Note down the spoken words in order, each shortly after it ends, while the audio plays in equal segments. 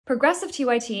Progressive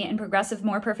TYT and Progressive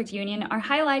More Perfect Union are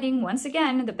highlighting, once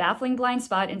again, the baffling blind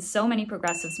spot in so many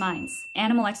progressives' minds: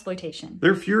 animal exploitation.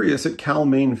 They're furious at Cal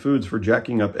Maine Foods for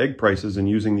jacking up egg prices and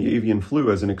using the avian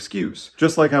flu as an excuse,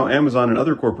 just like how Amazon and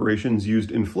other corporations used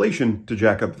inflation to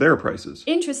jack up their prices.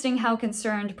 Interesting how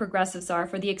concerned progressives are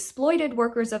for the exploited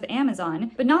workers of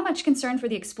Amazon, but not much concern for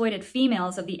the exploited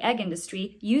females of the egg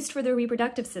industry used for their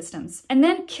reproductive systems, and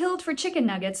then killed for chicken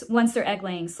nuggets once their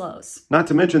egg-laying slows. Not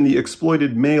to mention the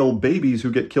exploited male babies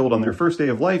who get killed on their first day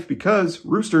of life because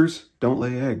roosters don't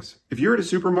lay eggs. If you're at a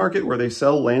supermarket where they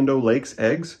sell Land O'Lakes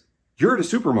eggs, you're at a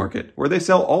supermarket where they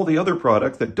sell all the other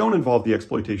products that don't involve the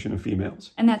exploitation of females.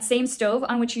 And that same stove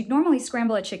on which you'd normally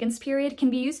scramble a chicken's period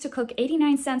can be used to cook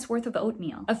 89 cents worth of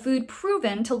oatmeal, a food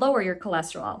proven to lower your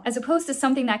cholesterol, as opposed to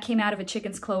something that came out of a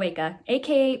chicken's cloaca,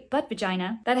 aka butt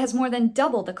vagina, that has more than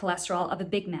double the cholesterol of a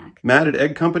Big Mac. Mad at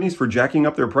egg companies for jacking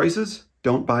up their prices?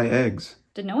 Don't buy eggs.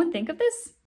 Did no one think of this?